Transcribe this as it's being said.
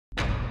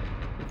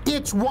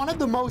It's one of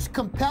the most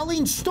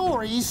compelling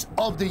stories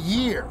of the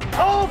year.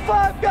 All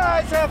 5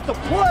 guys have to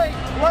play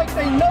like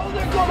they know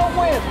they're going to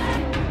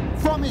win.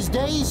 From his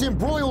days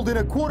embroiled in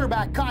a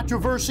quarterback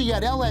controversy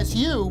at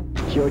LSU.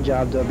 It's your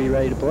job to be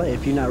ready to play.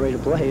 If you're not ready to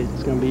play,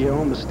 it's going to be your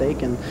own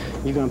mistake and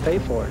you're going to pay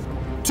for it.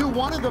 To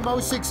one of the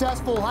most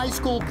successful high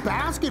school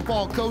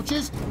basketball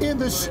coaches in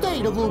the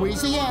state of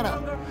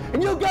Louisiana.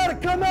 And you got to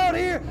come out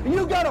here and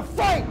you got to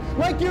fight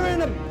like you're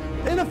in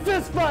a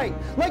fist fight,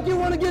 like you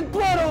want to get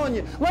blood on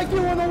you, like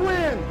you want to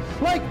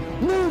win, like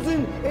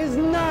losing is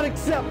not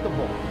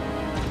acceptable.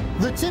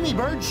 The Timmy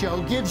Byrd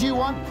Show gives you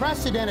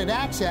unprecedented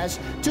access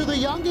to the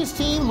youngest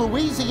team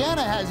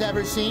Louisiana has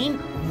ever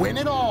seen win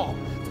it all.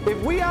 If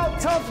we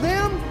out-tough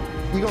them,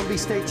 you're going to be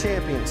state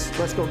champions.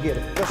 Let's go get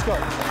it. Let's go.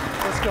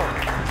 Let's go.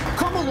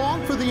 Come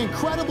along for the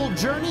incredible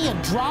journey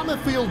and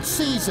drama-filled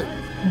season.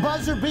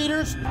 Buzzer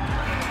beaters,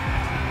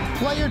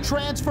 player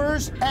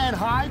transfers, and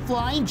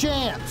high-flying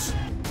jams.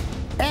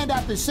 And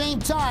at the same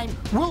time,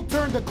 we'll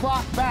turn the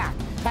clock back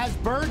as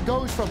Byrd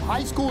goes from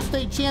high school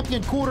state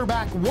champion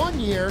quarterback one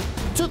year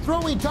to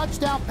throwing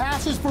touchdown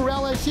passes for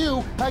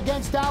LSU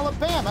against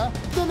Alabama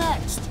the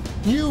next.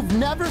 You've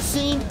never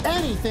seen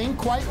anything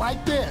quite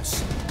like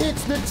this.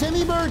 It's the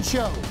Timmy Byrd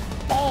Show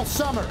all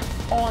summer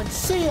on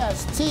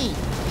CST.